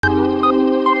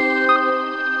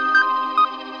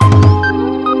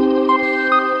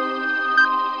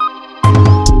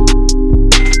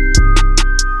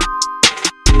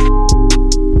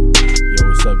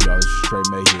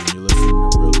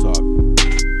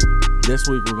This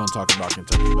week we're going to talk about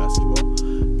Kentucky basketball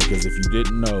because if you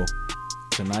didn't know,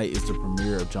 tonight is the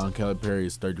premiere of John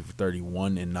Calipari's 30 for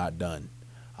 31 and Not Done.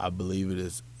 I believe it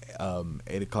is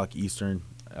 8 o'clock Eastern.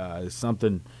 It's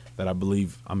something that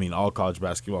all college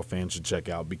basketball fans should check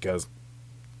out because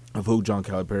of who John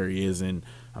Calipari is and,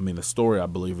 the story I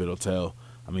believe it'll tell.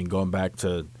 Going back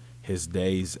to his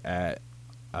days at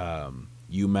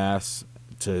UMass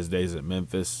to his days at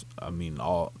Memphis,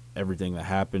 everything that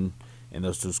happened in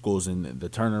those two schools and the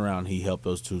turnaround he helped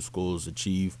those two schools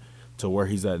achieve to where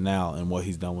he's at now and what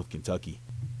he's done with Kentucky.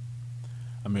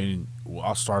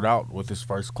 I'll start out with his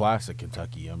first class at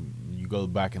Kentucky. You go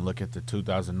back and look at the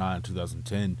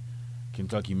 2009-2010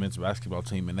 Kentucky men's basketball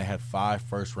team, and they had 5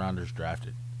 first-rounders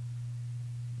drafted.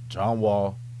 John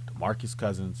Wall, DeMarcus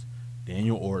Cousins,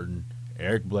 Daniel Orton,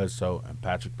 Eric Bledsoe, and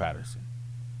Patrick Patterson.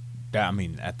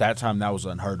 At that time, that was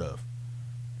unheard of.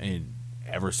 And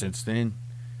ever since then,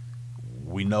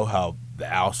 we know how the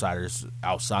outsiders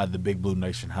outside the Big Blue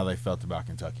Nation, how they felt about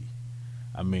Kentucky.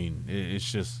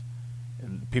 It's just,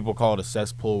 people call it a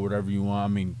cesspool, whatever you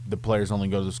want. The players only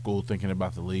go to the school thinking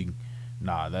about the league.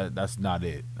 Nah, that's not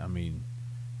it.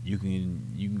 You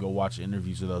can go watch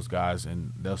interviews of those guys,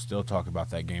 and they'll still talk about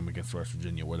that game against West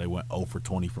Virginia where they went 0 for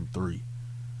 20 from 3.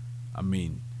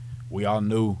 We all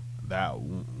knew that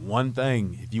one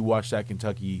thing, if you watch that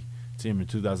Kentucky team in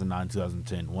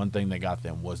 2009-2010, one thing that got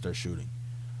them was their shooting.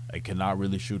 They could not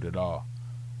really shoot at all.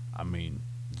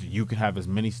 You can have as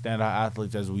many standout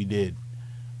athletes as we did,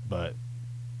 but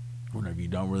whenever you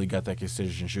don't really got that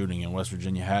consistent shooting, and West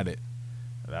Virginia had it,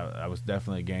 that was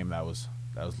definitely a game that was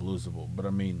losable. But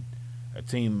a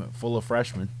team full of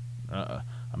freshmen,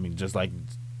 just like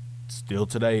still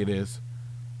today it is,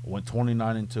 went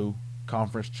 29-2,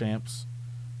 conference champs,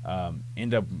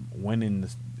 end up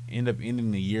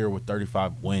ending the year with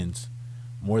 35 wins,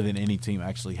 more than any team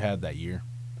actually had that year.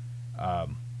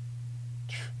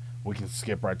 We can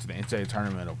skip right to the NCAA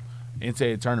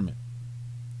tournament.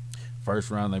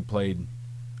 First round they played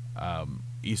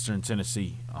Eastern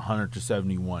Tennessee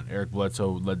 100-71. Eric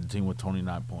Bledsoe led the team with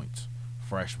 29 points,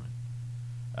 freshman.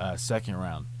 Second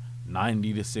round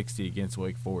 90-60 against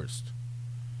Wake Forest.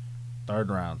 Third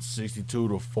round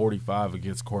 62-45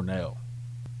 against Cornell.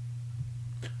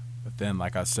 But then,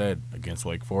 like I said, against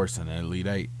Wake Forest in the Elite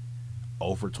Eight,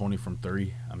 0 for 20 from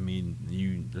 3.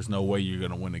 There's no way you're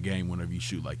going to win a game whenever you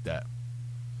shoot like that.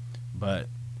 But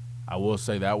I will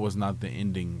say that was not the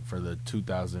ending for the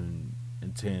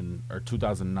 2010 or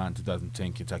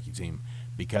 2009-2010 Kentucky team,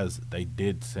 because they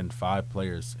did send 5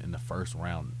 players in the first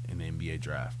round in the NBA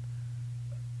draft.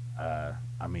 I'll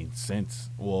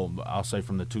say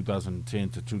from the 2010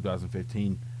 to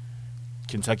 2015,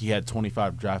 Kentucky had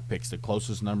 25 draft picks. The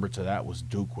closest number to that was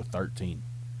Duke with 13.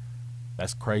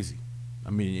 That's crazy.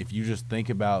 If you just think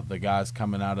about the guys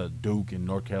coming out of Duke and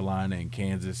North Carolina and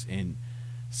Kansas and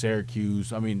Syracuse,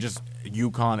 just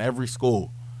UConn, every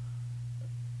school,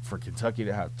 for Kentucky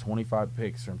to have 25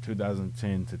 picks from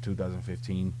 2010 to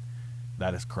 2015,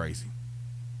 that is crazy.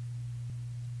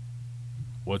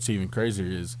 What's even crazier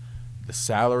is the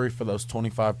salary for those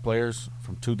 25 players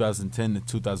from 2010 to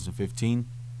 2015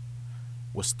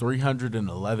 was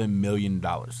 $311 million.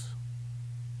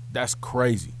 That's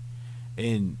crazy.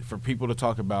 And for people to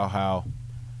talk about how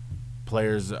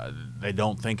players, they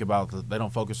don't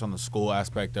focus on the school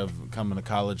aspect of coming to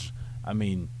college.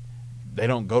 They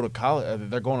don't go to college.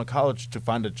 They're going to college to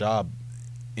find a job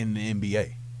in the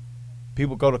NBA.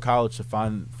 People go to college to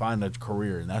find a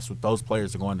career, and that's what those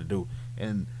players are going to do.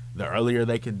 And the earlier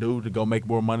they can do to go make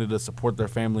more money to support their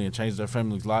family and change their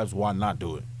family's lives, why not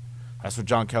do it? That's what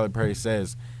John Calipari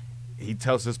says. He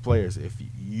tells his players, if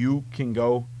you can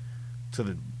go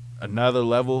to another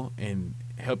level and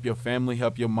help your family,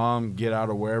 help your mom get out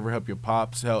of wherever, help your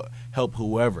pops, help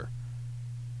whoever.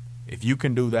 If you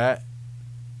can do that,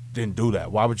 then do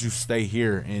that. Why would you stay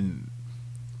here and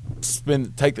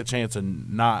take the chance of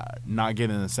not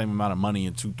getting the same amount of money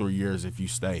in 2-3 years if you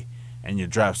stay and your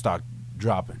draft stock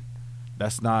dropping?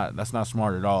 That's not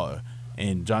smart at all.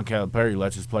 And John Calipari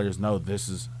lets his players know this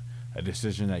is a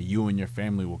decision that you and your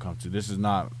family will come to. This is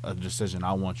not a decision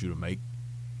I want you to make.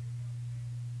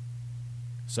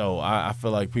 So I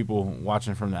feel like people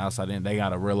watching from the outside in, they got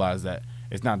to realize that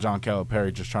it's not John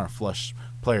Calipari just trying to flush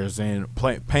players in,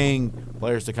 paying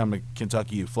players to come to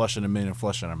Kentucky, flushing them in and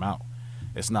flushing them out.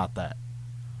 It's not that.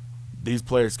 These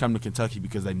players come to Kentucky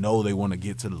because they know they want to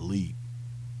get to the league.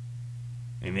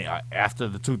 And after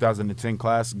the 2010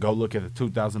 class, go look at the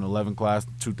 2011 class,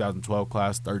 the 2012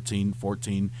 class, 13,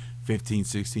 14, 15,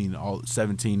 16, all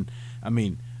 17.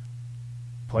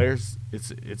 Players,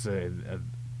 it's a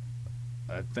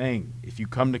thing. If you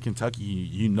come to Kentucky,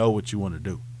 you know what you want to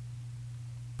do.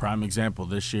 Prime example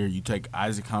this year, you take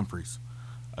Isaac Humphries,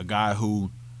 a guy who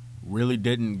really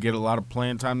didn't get a lot of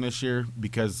playing time this year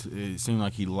because it seemed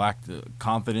like he lacked the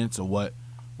confidence of what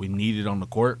we needed on the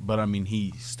court. But, I mean,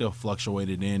 he still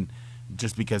fluctuated in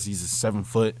just because he's a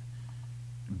 7-foot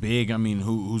big. I mean,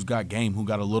 who's got game, who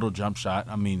got a little jump shot.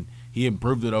 I mean, he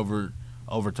improved it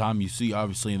over time. You see,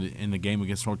 obviously, in the game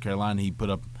against North Carolina, he put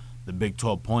up the big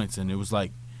 12 points, and it was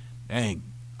like, dang,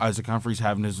 Isaac Humphries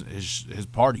having his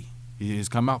party, his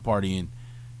come-out party. And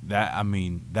that, I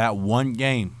mean, that one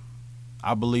game,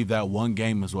 I believe that one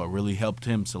game is what really helped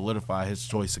him solidify his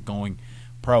choice of going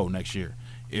pro next year.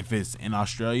 If it's in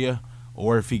Australia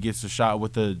or if he gets a shot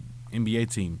with the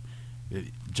NBA team,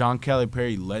 John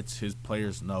Calipari lets his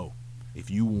players know, if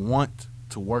you want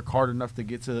to work hard enough to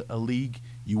get to a league,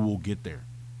 you will get there.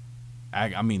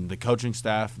 I mean, the coaching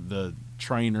staff, the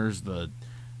trainers, the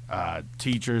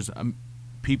teachers,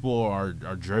 people are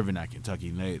driven at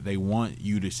Kentucky. They want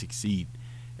you to succeed.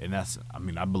 And that's, I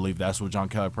mean, I believe that's what John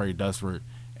Calipari does for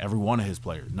every one of his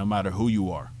players, no matter who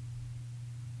you are.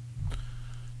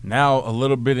 Now, a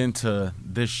little bit into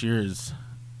this year's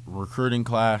recruiting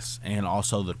class and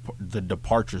also the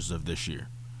departures of this year.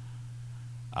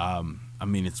 I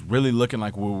mean, it's really looking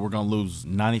like we're going to lose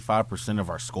 95% of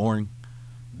our scoring.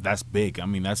 That's big. I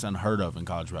mean, that's unheard of in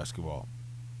college basketball.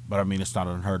 But, I mean, it's not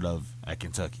unheard of at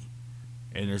Kentucky.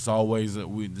 And there's always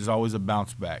a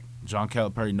bounce back. John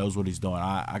Calipari knows what he's doing.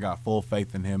 I got full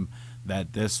faith in him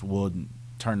that this would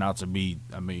turn out to be,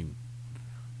 I mean,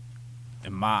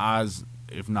 in my eyes,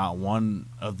 if not one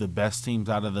of the best teams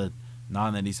out of the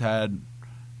 9 that he's had,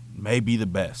 maybe the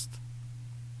best.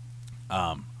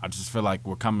 I just feel like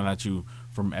we're coming at you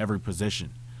from every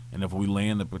position. And if we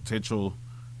land the potential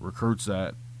recruits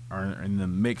that are in the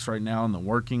mix right now and the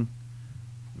working,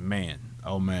 man,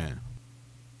 oh man.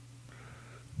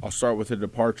 I'll start with the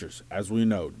departures. As we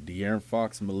know, De'Aaron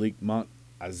Fox, Malik Monk,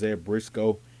 Isaiah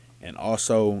Briscoe, and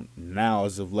also now,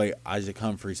 as of late, Isaac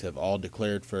Humphries have all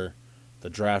declared for the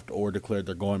draft or declared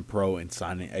they're going pro and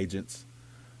signing agents.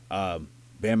 Bam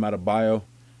Adebayo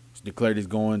has declared he's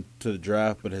going to the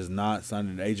draft but has not signed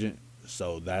an agent.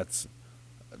 So that's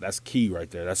key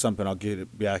right there. That's something I'll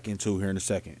get back into here in a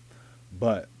second.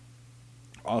 But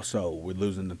also, we're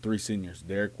losing the 3 seniors,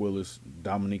 Derek Willis,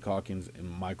 Dominique Hawkins, and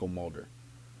Michael Mulder.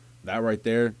 That right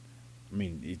there, I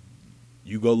mean,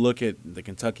 you go look at the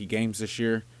Kentucky games this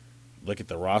year, look at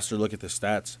the roster, look at the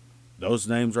stats. Those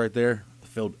names right there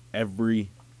filled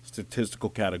every statistical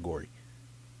category.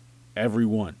 Every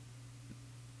one.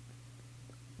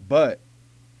 But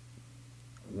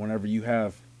whenever you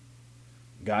have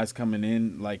guys coming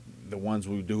in like the ones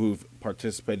who've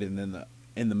participated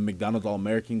in the McDonald's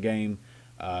All-American game,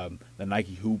 the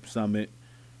Nike Hoop Summit,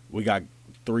 we got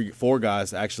 4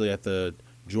 guys actually at the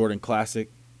Jordan Classic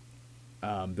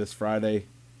this Friday.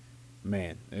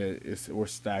 Man, we're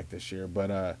stacked this year.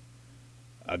 But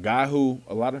a guy who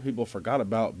a lot of people forgot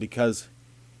about because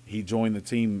he joined the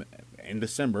team in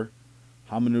December,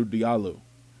 Hamidou Diallo.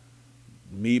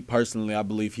 Me personally, I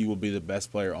believe he will be the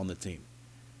best player on the team.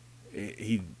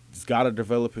 He's got to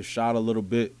develop his shot a little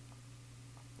bit,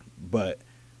 but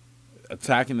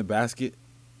attacking the basket,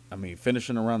 I mean,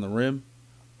 finishing around the rim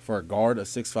for a guard, a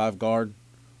 6'5" guard,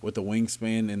 with the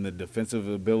wingspan and the defensive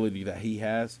ability that he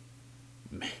has,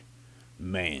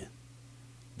 man,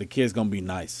 the kid's going to be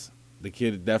nice. The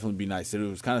kid would definitely be nice. It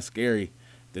was kind of scary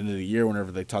at the end of the year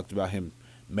whenever they talked about him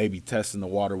maybe testing the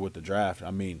water with the draft. I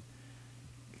mean,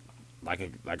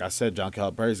 like I said, John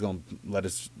Calipari is going to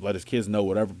let his kids know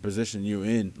whatever position you're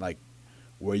in, like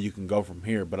where you can go from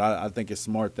here. But I think it's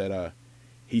smart that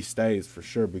he stays for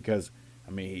sure because,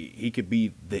 I mean, he could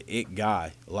be the it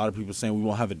guy. A lot of people saying we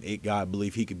won't have an it guy. I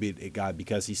believe he could be an it guy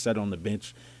because he sat on the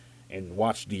bench and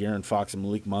watched De'Aaron Fox and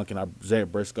Malik Monk and Isaiah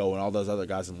Briscoe and all those other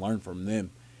guys and learn from them.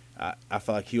 I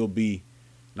feel like he'll be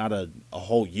not a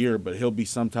whole year, but he'll be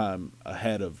sometime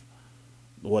ahead of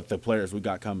what the players we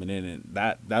got coming in,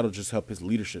 and that'll just help his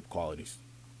leadership qualities.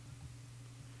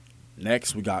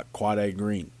 Next, we got Quade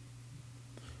Green.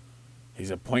 He's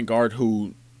a point guard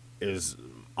who is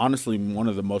honestly one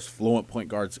of the most fluent point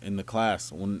guards in the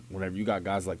class. Whenever you got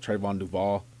guys like Trayvon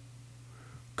Duval,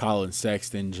 Colin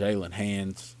Sexton, Jalen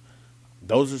Hands,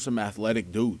 those are some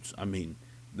athletic dudes. I mean,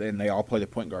 then they all play the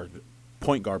point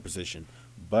guard position.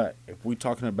 But if we're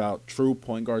talking about true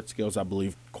point guard skills, I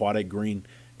believe Quade Green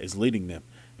is leading them.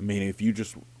 I mean, if you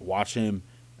just watch him,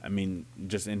 I mean,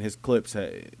 just in his clips,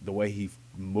 the way he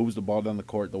moves the ball down the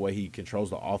court, the way he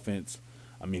controls the offense,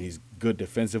 I mean, he's good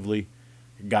defensively,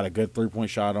 got a good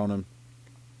three-point shot on him.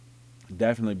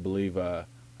 Definitely believe a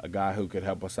guy who could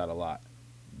help us out a lot.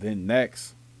 Then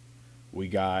next, we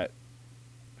got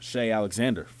Shai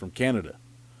Alexander from Canada.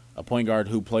 a point guard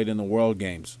who played in the World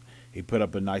Games. He put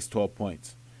up a nice 12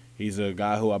 points. He's a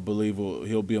guy who I believe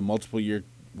he'll be a multiple-year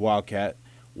Wildcat,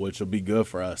 which will be good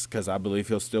for us because I believe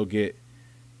he'll still get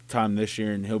time this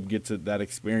year and he'll get to that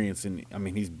experience. And, I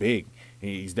mean, he's big.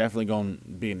 He's definitely going to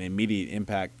be an immediate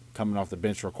impact coming off the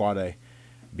bench for Quade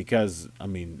because, I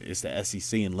mean, it's the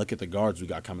SEC, and look at the guards we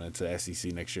got coming into the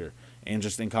SEC next year. And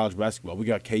just in college basketball, we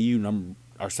got KU,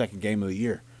 our second game of the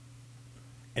year.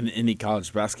 And any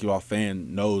college basketball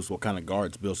fan knows what kind of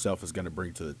guards Bill Self is going to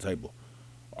bring to the table.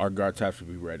 Our guards have to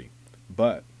be ready.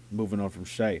 But moving on from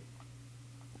Shea,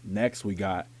 next we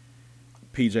got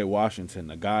P.J.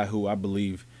 Washington, a guy who I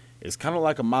believe is kind of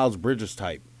like a Miles Bridges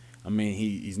type. I mean,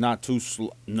 he's not too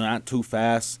not too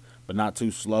fast, but not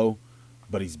too slow,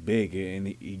 but he's big and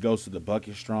he goes to the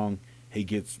bucket strong. He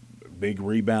gets big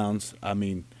rebounds. I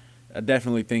mean, I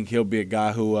definitely think he'll be a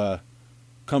guy who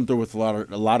come through with a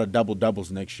lot of double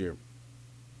doubles next year.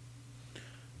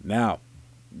 Now,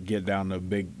 get down to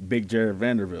big Jared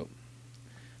Vanderbilt.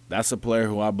 That's a player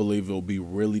who I believe will be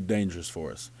really dangerous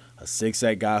for us. A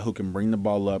 6'8" guy who can bring the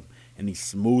ball up and he's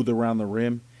smooth around the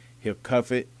rim. He'll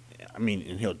cuff it. I mean,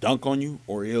 and he'll dunk on you,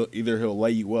 or he'll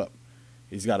lay you up.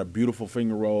 He's got a beautiful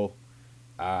finger roll.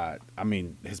 I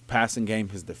mean, his passing game,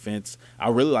 his defense. I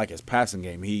really like his passing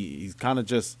game. He's kind of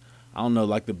just, I don't know,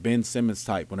 like the Ben Simmons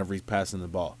type whenever he's passing the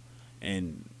ball.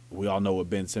 And we all know what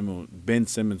Ben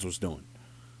Simmons was doing.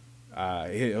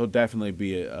 He'll definitely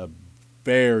be a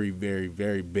very, very,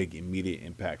 very big immediate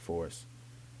impact for us.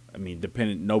 I mean,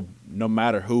 no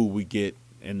matter who we get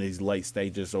in these late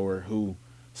stages or who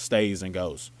stays and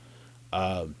goes.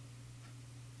 I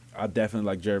definitely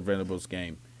like Jared Vanderbilt's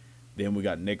game. Then we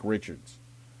got Nick Richards,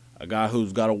 a guy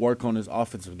who's got to work on his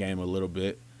offensive game a little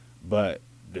bit, but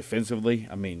defensively,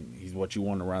 I mean, he's what you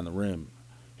want around the rim.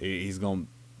 He's going to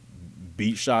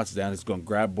beat shots down. He's going to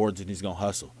grab boards, and he's going to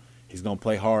hustle. He's going to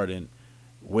play hard. And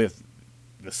with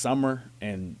the summer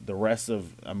and the rest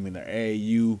of, the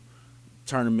AAU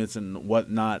tournaments and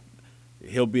whatnot,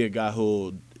 he'll be a guy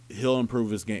he'll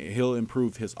improve his game. He'll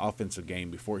improve his offensive game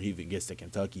before he even gets to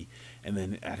Kentucky. And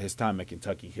then at his time at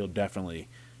Kentucky, he'll definitely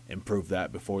improve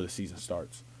that before the season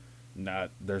starts.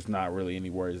 There's not really any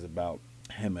worries about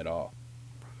him at all.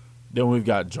 Then we've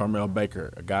got Jarmel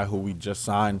Baker, a guy who we just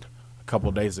signed a couple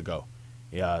days ago.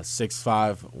 Yeah,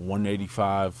 6'5",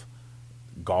 185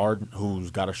 guard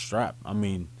who's got a strap. I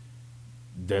mean,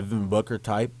 Devin Booker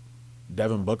type.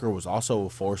 Devin Booker was also a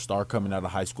 4-star coming out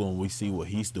of high school, and we see what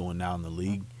he's doing now in the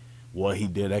league, what he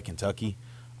did at Kentucky.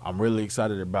 I'm really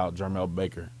excited about Jarmel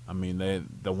Baker. I mean,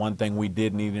 the one thing we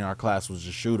did need in our class was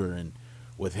a shooter, and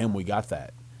with him we got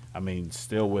that. I mean,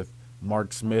 still with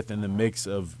Mark Smith in the mix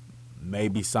of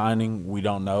maybe signing, we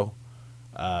don't know.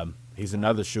 He's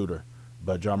another shooter,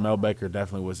 but Jarmel Baker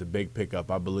definitely was a big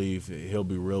pickup. I believe he'll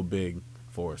be real big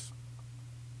for us.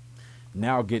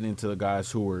 Now getting into the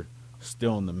guys who are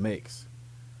still in the mix.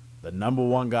 The number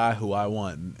one guy who I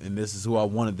want, and this is who I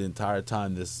wanted the entire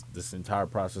time this entire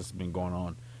process has been going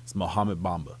on, is Mohamed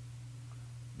Bamba.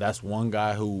 That's one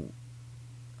guy who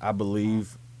I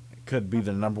believe could be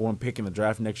the number one pick in the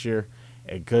draft next year.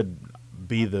 It could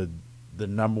be the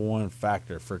number one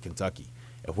factor for Kentucky.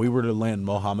 If we were to land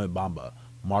Mohamed Bamba,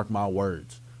 mark my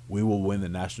words, we will win the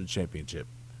national championship.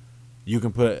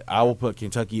 I will put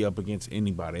Kentucky up against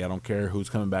anybody. I don't care who's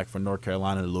coming back from North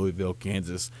Carolina, Louisville,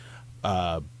 Kansas,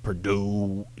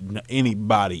 Purdue,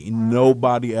 anybody,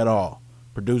 nobody at all.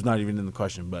 Purdue's not even in the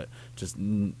question, but just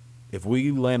if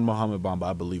we land Mohamed Bamba,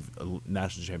 I believe a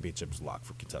national championship is locked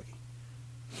for Kentucky.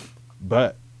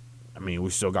 But, I mean, we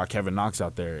still got Kevin Knox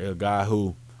out there, a guy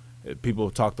who people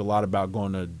have talked a lot about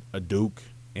going to a Duke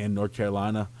and North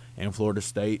Carolina and Florida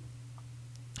State.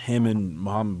 Him and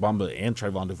Mohamed Bamba and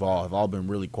Trayvon Duval have all been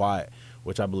really quiet,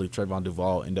 which I believe Trayvon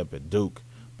Duval ended up at Duke.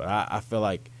 But I feel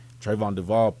like Trayvon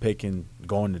Duval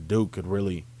going to Duke could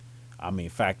really,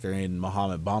 factor in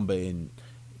Mohamed Bamba and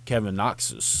Kevin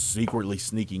Knox secretly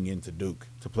sneaking into Duke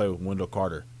to play with Wendell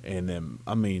Carter. And then,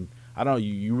 I don't know,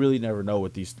 you really never know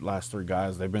with these last three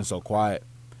guys. They've been so quiet.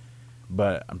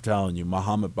 But I'm telling you,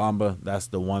 Mohamed Bamba, that's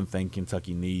the one thing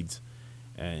Kentucky needs.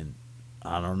 And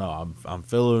I don't know. I'm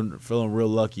feeling real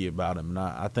lucky about him. And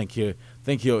I think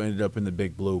he'll end up in the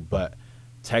Big Blue. But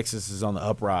Texas is on the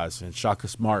uprise, and Shaka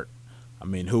Smart,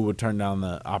 who would turn down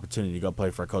the opportunity to go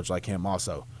play for a coach like him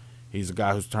also? He's a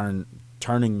guy who's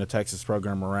turning the Texas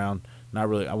program around. Not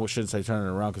really, I shouldn't say turning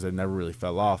it around because they never really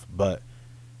fell off, but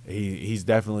he's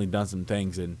definitely done some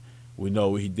things, and we know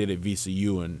what he did at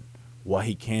VCU and what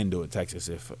he can do at Texas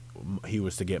if he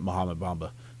was to get Mohamed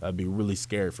Bamba. That'd be really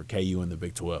scary for KU in the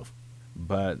Big 12.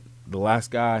 But the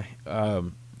last guy,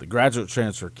 the graduate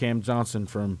transfer, Cam Johnson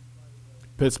from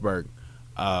Pittsburgh,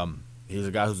 He's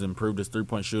a guy who's improved his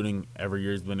three-point shooting every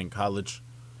year he's been in college.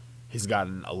 He's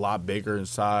gotten a lot bigger in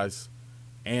size,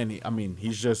 and he's a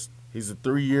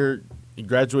 3-year. He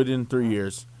graduated in 3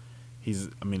 years. He's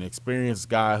experienced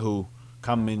guy who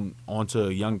coming onto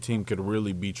a young team could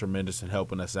really be tremendous in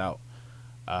helping us out.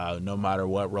 No matter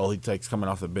what role he takes coming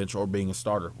off the bench or being a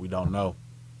starter, we don't know.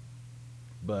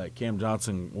 But Cam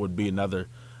Johnson would be another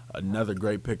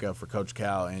great pickup for Coach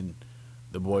Cal and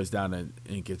the boys down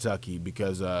in Kentucky,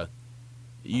 because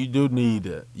you do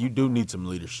need some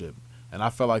leadership, and I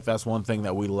felt like that's one thing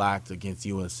that we lacked against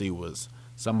UNC was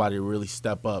somebody to really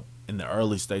step up in the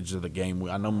early stages of the game.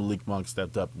 I know Malik Monk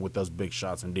stepped up with those big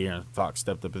shots, and De'Aaron Fox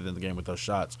stepped up in the game with those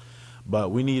shots,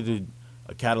 but we needed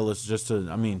a catalyst just to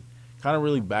kind of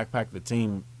really backpack the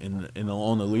team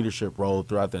on the leadership role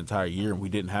throughout the entire year, and we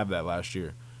didn't have that last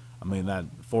year. That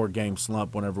 4-game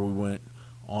slump whenever we went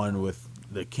on with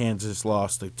the Kansas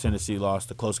loss, the Tennessee loss,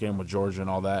 the close game with Georgia and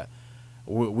all that,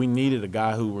 we needed a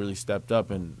guy who really stepped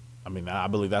up, and I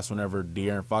believe that's whenever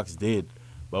De'Aaron Fox did.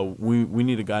 But we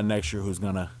need a guy next year who's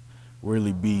going to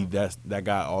really be that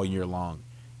guy all year long.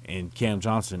 And Cam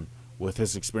Johnson, with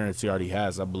his experience he already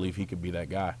has, I believe he could be that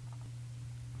guy.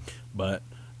 But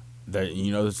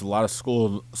there's a lot of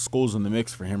schools in the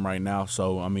mix for him right now.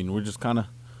 So, we're just kind of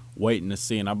waiting to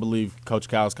see. And I believe Coach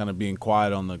Cal's kind of being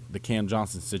quiet on the Cam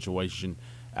Johnson situation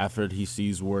after he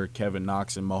sees where Kevin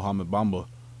Knox and Mohamed Bamba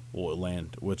will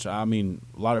land, which, a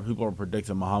lot of people are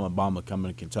predicting Mohamed Bamba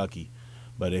coming to Kentucky.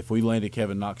 But if we landed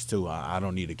Kevin Knox too, I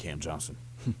don't need a Cam Johnson.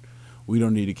 We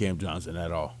don't need a Cam Johnson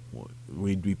at all.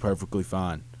 We'd be perfectly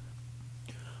fine.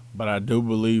 But I do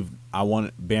believe I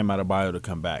want Bam Adebayo to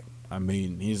come back.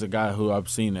 He's a guy who I've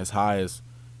seen as high as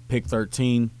pick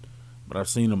 13, but I've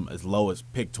seen him as low as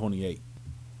pick 28.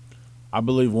 I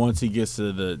believe once he gets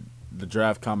to the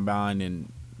draft combine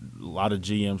and a lot of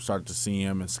GMs start to see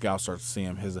him and scouts start to see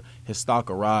him, his stock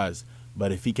will rise.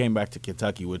 But if he came back to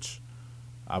Kentucky, which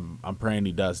I'm praying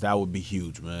he does, that would be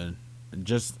huge, man.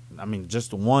 Just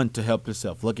one, to help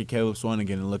himself. Look at Caleb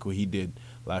Swanigan and look what he did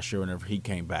last year whenever he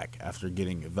came back after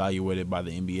getting evaluated by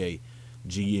the NBA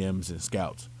GMs and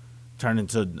scouts. Turned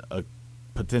into a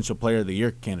potential player of the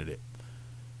year candidate.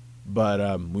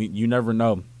 But you never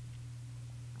know.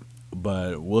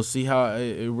 But we'll see how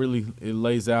it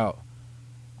lays out.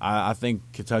 I think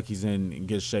Kentucky's in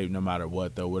good shape no matter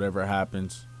what, though. Whatever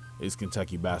happens, it's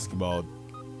Kentucky basketball.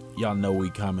 Y'all know we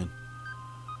coming.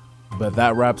 But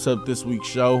that wraps up this week's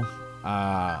show.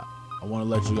 I want to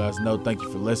let you guys know, thank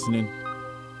you for listening.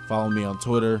 Follow me on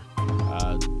Twitter.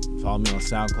 Follow me on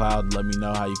SoundCloud. Let me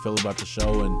know how you feel about the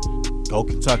show. And go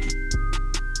Kentucky.